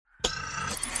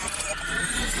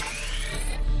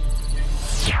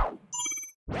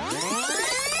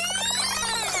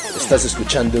Estás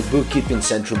escuchando Bookkeeping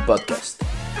Centrum Podcast.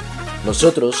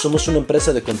 Nosotros somos una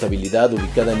empresa de contabilidad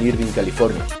ubicada en Irvine,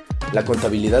 California. La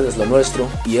contabilidad es lo nuestro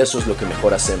y eso es lo que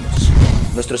mejor hacemos.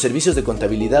 Nuestros servicios de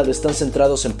contabilidad están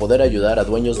centrados en poder ayudar a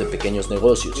dueños de pequeños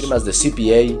negocios, firmas de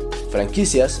CPA,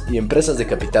 franquicias y empresas de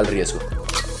capital riesgo.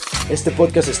 Este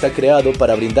podcast está creado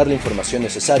para brindar la información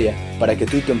necesaria para que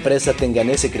tú y tu empresa tengan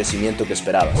ese crecimiento que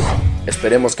esperabas.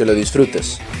 Esperemos que lo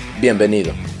disfrutes.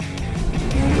 Bienvenido.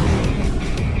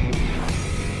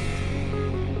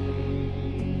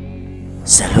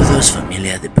 Saludos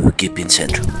familia de Bookkeeping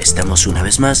Centrum. Estamos una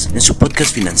vez más en su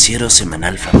podcast financiero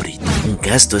semanal favorito. Un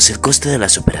gasto es el coste de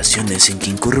las operaciones en que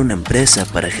incurre una empresa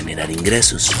para generar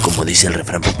ingresos. Como dice el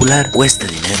refrán popular, cuesta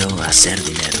dinero, hacer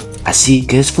dinero. Así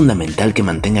que es fundamental que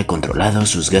mantenga controlados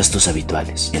sus gastos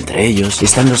habituales. Entre ellos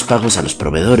están los pagos a los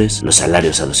proveedores, los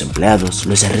salarios a los empleados,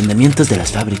 los arrendamientos de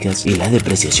las fábricas y la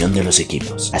depreciación de los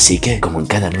equipos. Así que, como en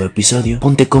cada nuevo episodio,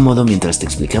 ponte cómodo mientras te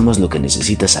explicamos lo que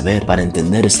necesitas saber para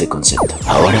entender este concepto.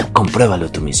 Ahora,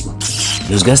 compruébalo tú mismo.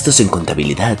 Los gastos en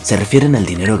contabilidad se refieren al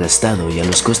dinero gastado y a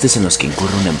los costes en los que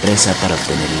incurre una empresa para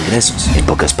obtener ingresos. En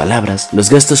pocas palabras, los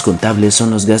gastos contables son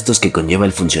los gastos que conlleva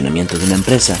el funcionamiento de una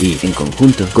empresa y, en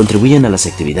conjunto, contribuyen a las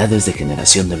actividades de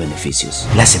generación de beneficios.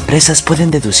 Las empresas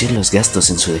pueden deducir los gastos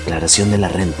en su declaración de la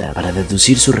renta para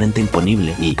deducir su renta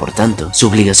imponible y, por tanto, su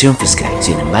obligación fiscal.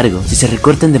 Sin embargo, si se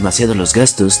recortan demasiado los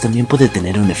gastos, también puede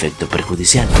tener un efecto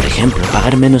perjudicial. Por ejemplo,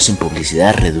 pagar menos en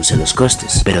publicidad reduce los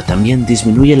costes, pero también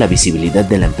disminuye la visibilidad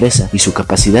de la empresa y su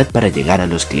capacidad para llegar a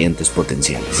los clientes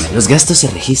potenciales. Los gastos se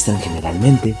registran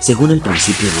generalmente según el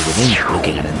principio de devenga, lo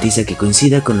que garantiza que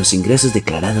coincida con los ingresos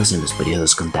declarados en los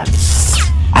periodos contables.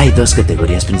 Hay dos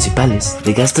categorías principales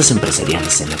de gastos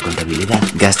empresariales en la contabilidad.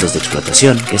 Gastos de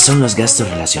explotación, que son los gastos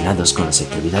relacionados con las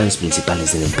actividades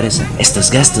principales de la empresa.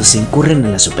 Estos gastos se incurren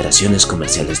en las operaciones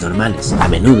comerciales normales. A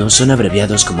menudo son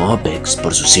abreviados como OPEX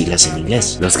por sus siglas en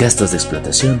inglés. Los gastos de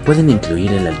explotación pueden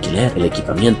incluir el alquiler, el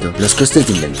equipamiento, los costes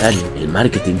de inventario, el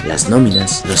marketing, las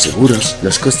nóminas, los seguros,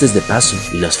 los costes de paso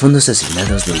y los fondos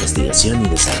asignados de investigación y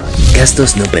desarrollo.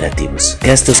 Gastos no operativos.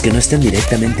 Gastos que no están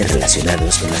directamente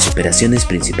relacionados con las operaciones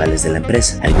principales de la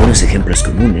empresa. Algunos ejemplos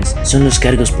comunes son los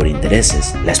cargos por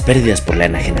intereses, las pérdidas por la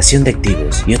enajenación de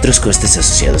activos y otros costes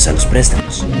asociados a los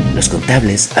préstamos. Los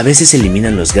contables a veces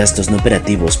eliminan los gastos no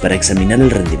operativos para examinar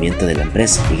el rendimiento de la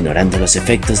empresa, ignorando los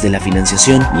efectos de la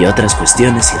financiación y otras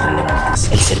cuestiones irrelevantes.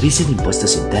 El Servicio de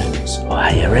Impuestos Internos, o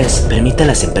IRS, permite a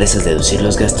las empresas deducir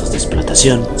los gastos de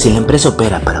explotación si la empresa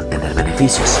opera para obtener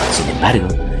beneficios. Sin embargo,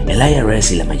 el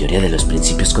IRS y la mayoría de los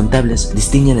principios contables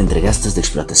distinguen entre gastos de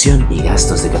explotación y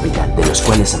gastos de capital, de los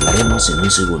cuales hablaremos en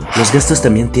un segundo. Los gastos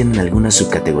también tienen algunas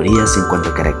subcategorías en cuanto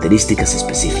a características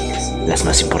específicas. Las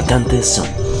más importantes son: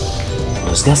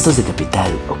 los gastos de capital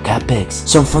o CAPEX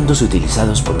son fondos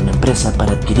utilizados por una empresa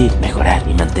para adquirir, mejorar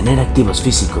y mantener activos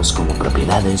físicos como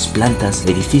propiedades, plantas,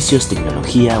 edificios,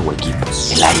 tecnología o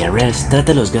equipos. El IRS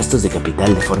trata los gastos de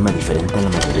capital de forma diferente a la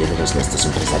mayoría de los gastos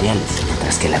empresariales.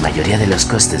 Mientras que la mayoría de los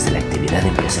costes de la actividad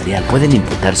empresarial pueden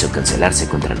imputarse o cancelarse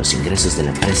contra los ingresos de la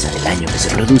empresa el año que se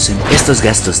producen, estos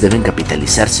gastos deben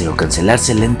capitalizarse o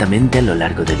cancelarse lentamente a lo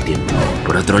largo del tiempo.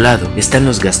 Por otro lado, están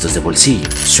los gastos de bolsillo.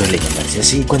 Suele llamarse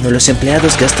así cuando los empleados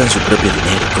gastan su propio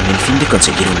dinero con el fin de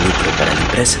conseguir un lucro para la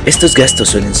empresa. Estos gastos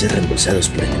suelen ser reembolsados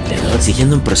por el empleador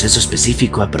siguiendo un proceso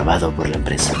específico aprobado por la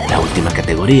empresa. La última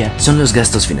categoría son los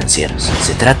gastos financieros.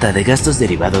 Se trata de gastos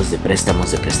derivados de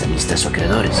préstamos de prestamistas o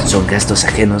acreedores. Son gastos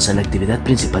ajenos a la actividad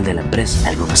principal de la empresa.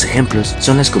 Algunos ejemplos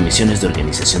son las comisiones de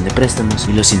organización de préstamos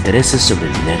y los intereses sobre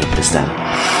el dinero prestado.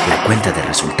 La cuenta de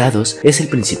resultados es el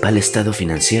principal estado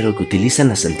financiero que utilizan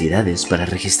las entidades para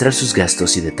registrar sus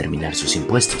gastos y determinar sus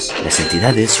impuestos. Las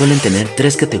entidades suelen tener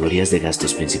tres categorías de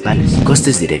gastos principales: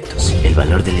 costes directos, el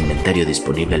valor del inventario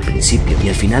disponible al principio y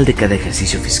al final de cada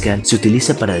ejercicio fiscal se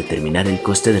utiliza para determinar el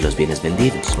coste de los bienes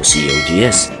vendidos, o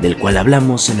COGS, del cual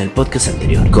hablamos en el podcast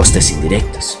anterior. Costes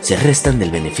indirectos se restan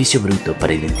del beneficio bruto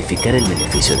para identificar el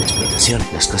beneficio de explotación.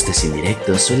 Los costes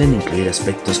indirectos suelen incluir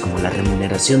aspectos como la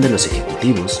remuneración de los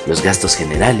ejecutivos, los gastos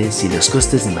generales y los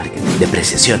costes de marketing.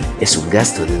 Depreciación es un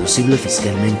gasto deducible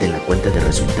fiscalmente en la cuenta de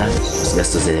resultados. Los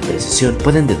gastos de depreciación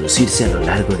pueden deducirse a lo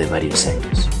largo de varios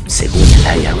años. Según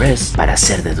el IRS, para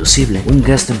ser deducible, un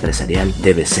gasto empresarial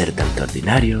debe ser tanto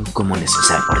ordinario como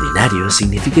necesario. Ordinario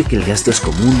significa que el gasto es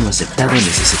común o aceptado en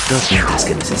ese sector, mientras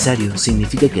que necesario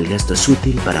significa que el gasto es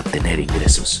útil para obtener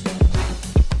ingresos.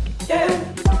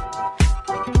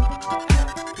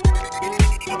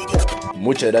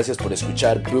 Muchas gracias por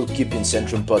escuchar Bookkeeping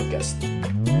Centrum Podcast.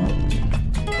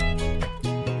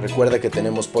 Recuerda que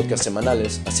tenemos podcasts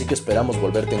semanales, así que esperamos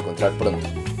volverte a encontrar pronto.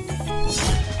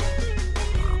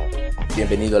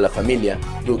 Bienvenido a la familia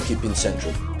Bookkeeping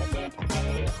Centrum.